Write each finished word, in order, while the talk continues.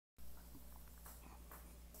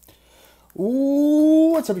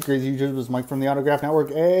Ooh, what's up, you crazy YouTubers? It's Mike from the Autograph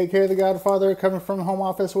Network, aka The Godfather, coming from the home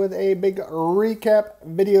office with a big recap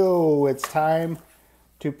video. It's time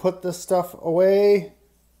to put this stuff away.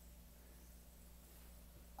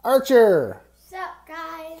 Archer! What's up,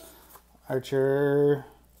 guys? Archer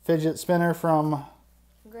fidget spinner from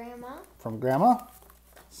Grandma.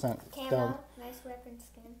 Sent Camo, down, nice weapon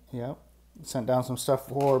skin. yep. Sent down some stuff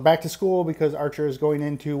for back to school because Archer is going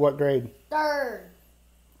into what grade? Third.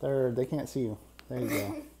 They can't see you. There you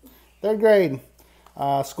go. Third grade.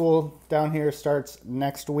 School down here starts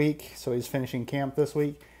next week, so he's finishing camp this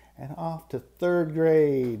week and off to third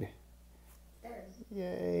grade. Third.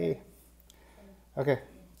 Yay. Okay,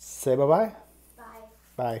 say bye-bye. Bye.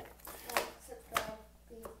 Bye. Subscribe.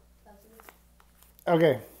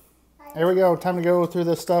 Okay, here we go. Time to go through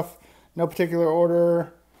this stuff. No particular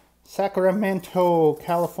order. Sacramento,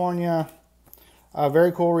 California.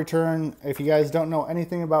 Very cool return. If you guys don't know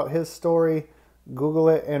anything about his story, Google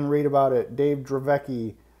it and read about it. Dave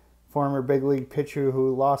Dravecki, former big league pitcher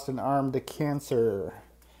who lost an arm to cancer.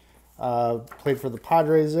 Played for the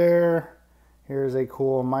Padres there. Here's a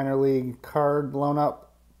cool minor league card blown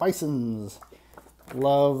up. Bisons.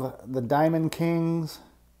 Love the Diamond Kings.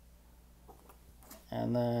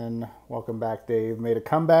 And then, welcome back, Dave. Made a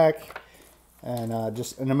comeback. And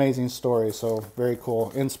just an amazing story. So, very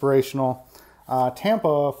cool. Inspirational.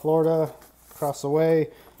 Tampa, Florida, across the way.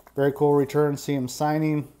 Very cool return. See him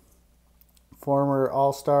signing. Former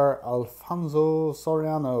All-Star Alfonso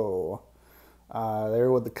Soriano. There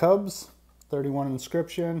with the Cubs. 31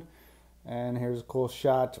 inscription. And here's a cool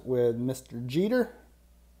shot with Mr. Jeter.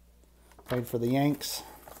 Played for the Yanks.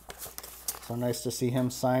 So nice to see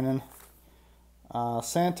him signing.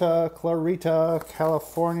 Santa Clarita,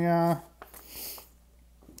 California.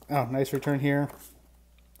 Oh, nice return here.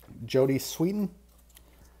 Jodie Sweetin,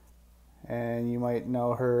 and you might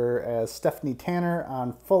know her as Stephanie Tanner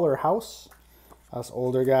on Fuller House. Us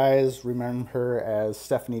older guys remember her as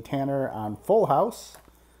Stephanie Tanner on Full House.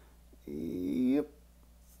 Yep.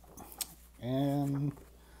 And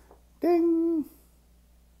ding.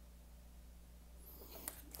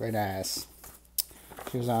 Very nice.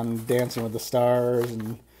 She was on Dancing with the Stars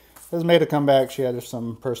and has made a comeback. She had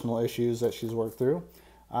some personal issues that she's worked through.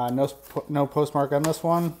 No postmark on this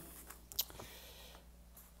one.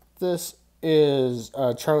 This is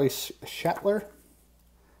Charlie Schattler,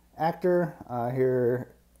 actor,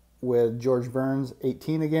 here with George Burns,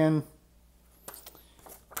 18 again.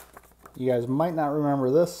 You guys might not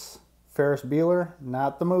remember this. Ferris Bueller,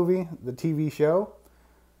 not the movie, the TV show.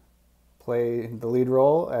 Played the lead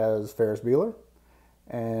role as Ferris Bueller.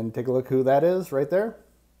 And take a look who that is right there.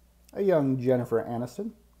 A young Jennifer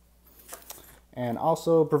Aniston. And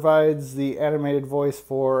also provides the animated voice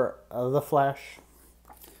for The Flash.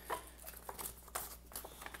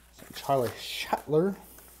 So Charlie Schattler.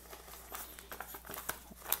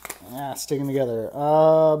 Sticking together.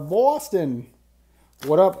 Boston.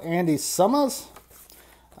 What up, Andy Summers?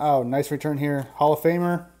 Oh, nice return here. Hall of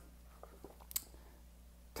Famer.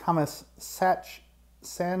 Thomas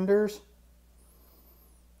Sanders.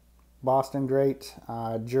 Boston great.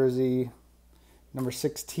 Jersey number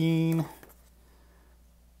 16.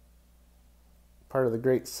 Part of the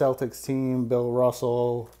great Celtics team, Bill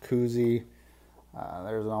Russell, Cousy.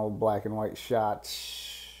 There's an old black and white shot.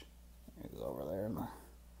 He's over there.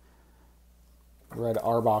 Red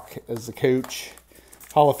Auerbach is the coach.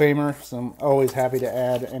 Hall of Famer, so I'm always happy to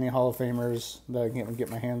add any Hall of Famers that I can get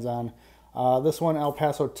my hands on. This one, El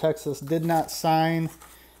Paso, Texas, did not sign.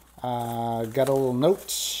 Got a little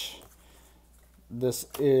note. This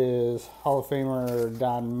is Hall of Famer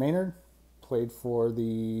Don Maynard. Played for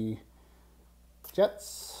the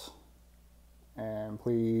Jets, and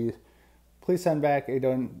please send back a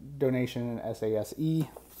donation in SASE.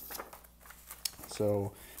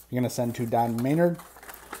 So if you're going to send to Don Maynard,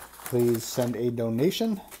 please send a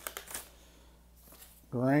donation.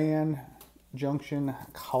 Grand Junction,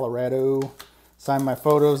 Colorado. Signed my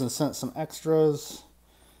photos and sent some extras.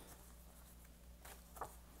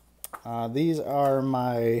 These are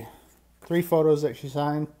my 3 photos that she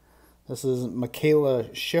signed. This is Michaela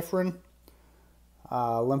Schifrin.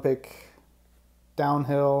 Olympic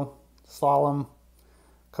downhill slalom,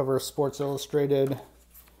 cover of Sports Illustrated,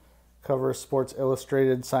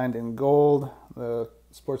 signed in gold, the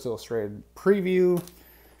Sports Illustrated preview.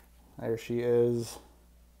 There she is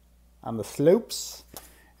on the slopes,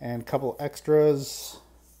 and a couple extras.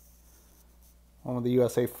 One with the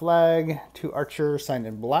USA flag, 2 Archer signed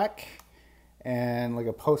in black, and like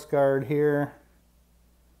a postcard here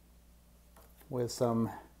with some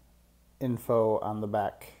info on the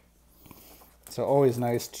back. So always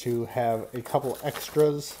nice to have a couple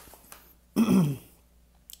extras No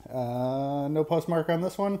postmark on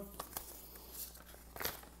this one,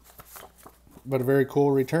 but a very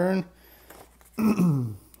cool return.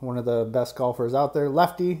 One of the best golfers out there,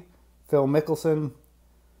 lefty, Phil Mickelson,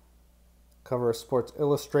 cover of Sports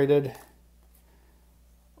Illustrated.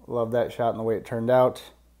 Love that shot and the way it turned out.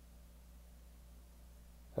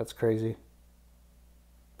 That's crazy.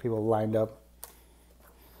 People lined up.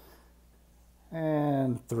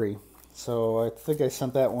 And 3. So I think I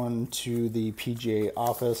sent that one to the PGA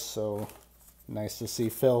office, so nice to see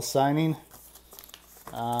Phil signing.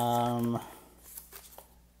 No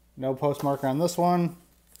postmark on this one.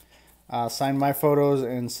 Signed my photos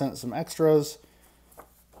and sent some extras.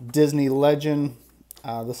 Disney legend.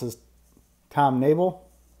 This is Tom Nabel.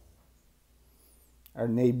 Or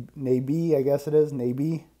Nabi, I guess it is.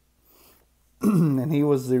 Nabi. And he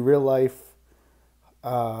was the real life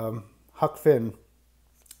Huck Finn.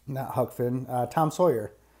 Not Huck Finn. Tom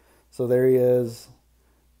Sawyer. So there he is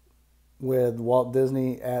with Walt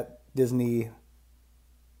Disney at Disneyland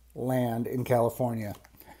in California.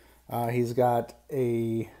 He's got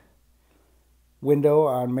a window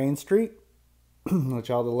on Main Street, which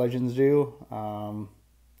all the legends do.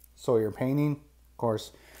 Sawyer painting, of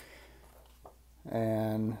course.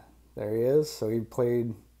 And there he is. So he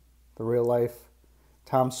played the real life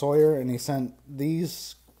Tom Sawyer, and he sent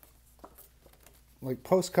these like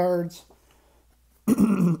postcards.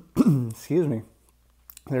 Excuse me.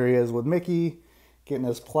 There he is with Mickey getting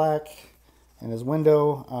his plaque in his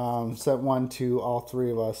window. Sent one to all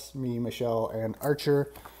 3 of us, me, Michelle, and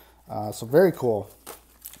Archer. So very cool.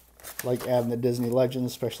 Like adding the Disney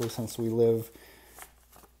legends, especially since we live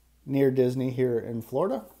near Disney here in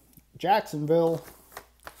Florida. Jacksonville.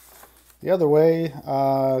 The other way,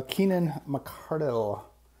 Keenan McCardell,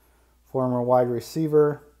 former wide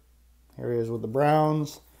receiver. Here he is with the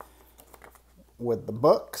Browns, with the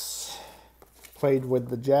Bucks. Played with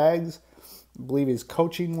the Jags. I believe he's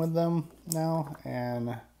coaching with them now.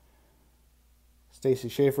 And Stacey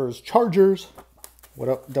Schaefer's Chargers. What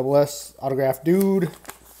up, Double S autograph dude?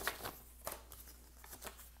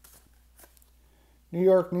 New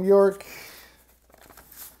York, New York.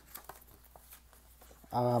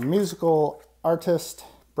 Musical artist,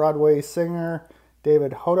 Broadway singer,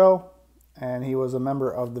 David Hodo. And he was a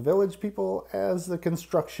member of the Village People as the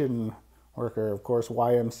construction worker. Of course,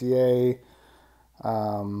 YMCA,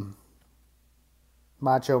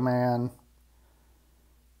 Macho Man,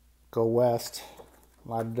 Go West. A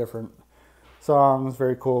lot of different songs.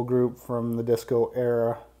 Very cool group from the disco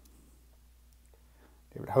era.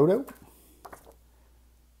 David Hodo.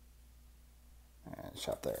 And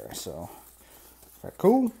shot there. So, very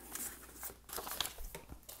cool.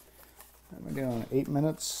 What am I doing? 8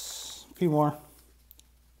 minutes. A few more.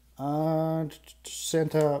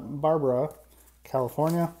 Santa Barbara,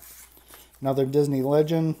 California. Another Disney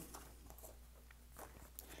legend.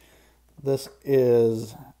 This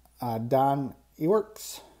is Don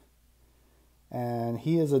Ewerks. And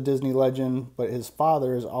he is a Disney legend, but his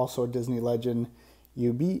father is also a Disney legend.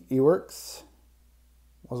 U.B. Ewerks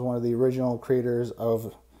was one of the original creators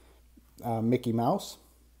of Mickey Mouse.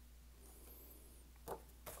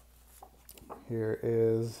 Here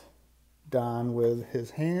is Don with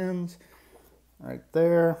his hands right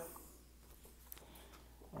there.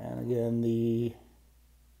 And again, the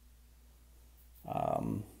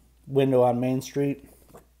window on Main Street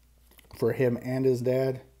for him and his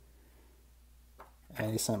dad.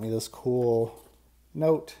 And he sent me this cool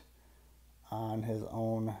note on his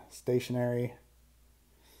own stationery.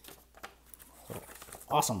 So,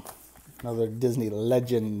 awesome. Another Disney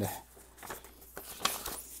legend.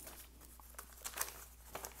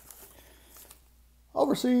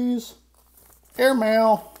 Overseas.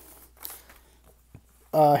 Airmail.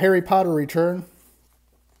 Harry Potter return.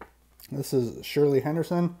 This is Shirley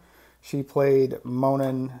Henderson. She played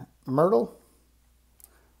Moanin' Myrtle.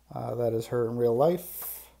 That is her in real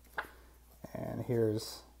life. And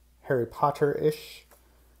here's Harry Potter-ish.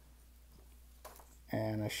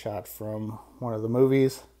 And a shot from one of the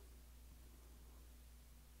movies.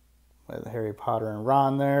 With Harry Potter and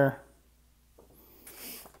Ron there.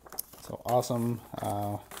 So awesome.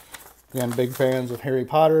 Again, big fans of Harry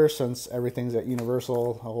Potter since everything's at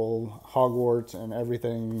Universal. The whole Hogwarts and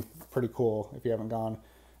everything. Pretty cool if you haven't gone.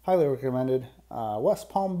 Highly recommended. West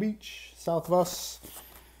Palm Beach, south of us.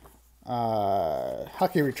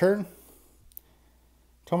 Hockey return.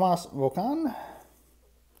 Tomas Volkan,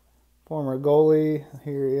 former goalie.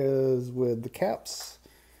 Here he is with the Caps.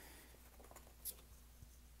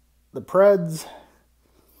 The Preds.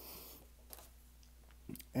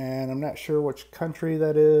 And I'm not sure which country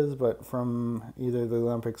that is, but from either the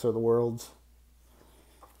Olympics or the Worlds.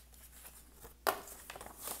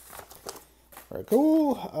 Very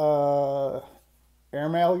cool.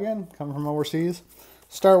 Airmail again, coming from overseas.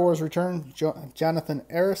 Star Wars Return, Jonathan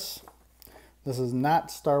Harris. This is not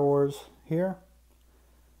Star Wars here.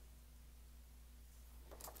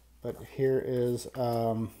 But here is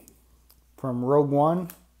from Rogue One,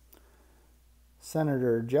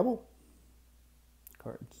 Senator Jebel.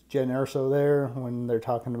 It's Jen Erso there when they're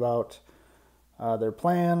talking about their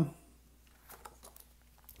plan.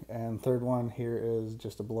 And third one here is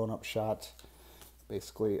just a blown up shot,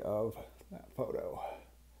 basically, of that photo.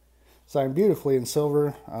 Signed beautifully in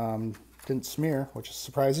silver. Didn't smear, which is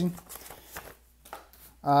surprising.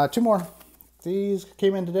 Two more. These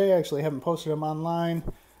came in today. I actually haven't posted them online.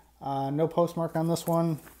 No postmark on this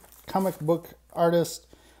one. Comic book artist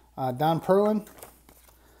Don Perlin.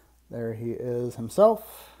 There he is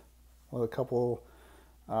himself with a couple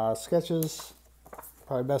sketches.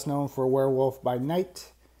 Probably best known for Werewolf by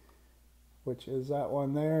Night, which is that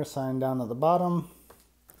one there, signed down at the bottom.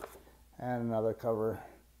 And another cover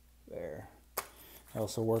there. I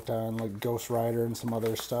also worked on like Ghost Rider and some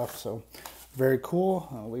other stuff, so very cool.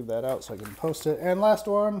 I'll leave that out so I can post it. And last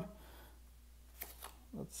one,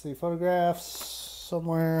 let's see, photographs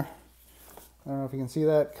somewhere. I don't know if you can see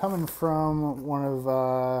that. Coming from one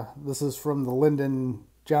of, this is from the Lyndon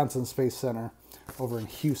Johnson Space Center over in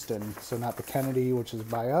Houston. So not the Kennedy, which is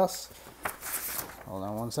by us. Hold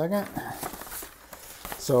on one second.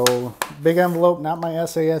 So big envelope, not my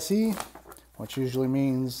SASE, which usually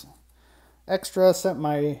means extra. Sent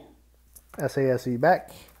my SASE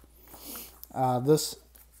back. This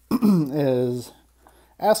is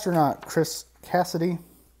astronaut Chris Cassidy.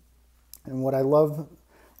 And what I love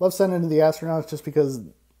sending to the astronauts, just because a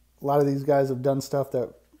lot of these guys have done stuff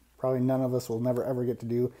that probably none of us will never ever get to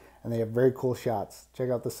do, and they have very cool shots.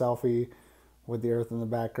 Check out the selfie with the Earth in the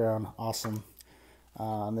background. Awesome. They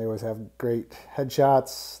always have great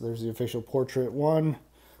headshots. There's the official portrait 1,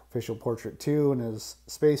 official portrait 2, and his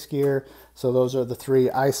space gear. So those are the 3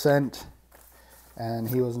 I sent, and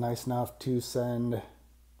he was nice enough to send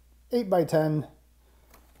 8x10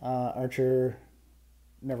 Archer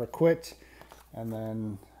Never Quit, and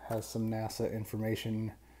then has some NASA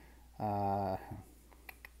information,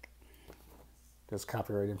 just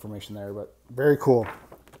copyright information there, but very cool.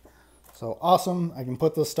 So awesome. I can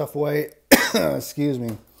put this stuff away. Excuse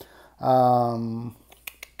me.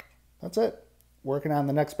 That's it. Working on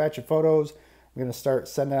the next batch of photos. I'm going to start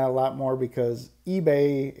sending out a lot more because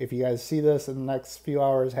eBay, if you guys see this in the next few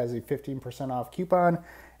hours, has a 15% off coupon.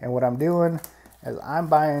 And what I'm doing is I'm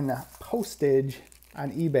buying postage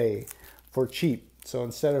on eBay for cheap. So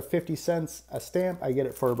instead of 50 cents a stamp, I get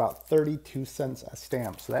it for about 32 cents a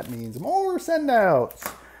stamp. So that means more send outs.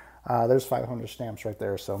 There's 500 stamps right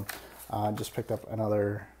there. So just picked up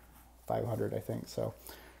another 500, I think. So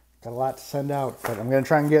got a lot to send out, but I'm going to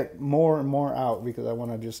try and get more and more out because I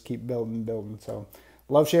want to just keep building. So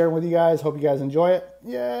love sharing with you guys. Hope you guys enjoy it.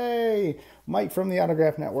 Yay! Mike from the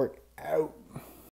Autograph Network out.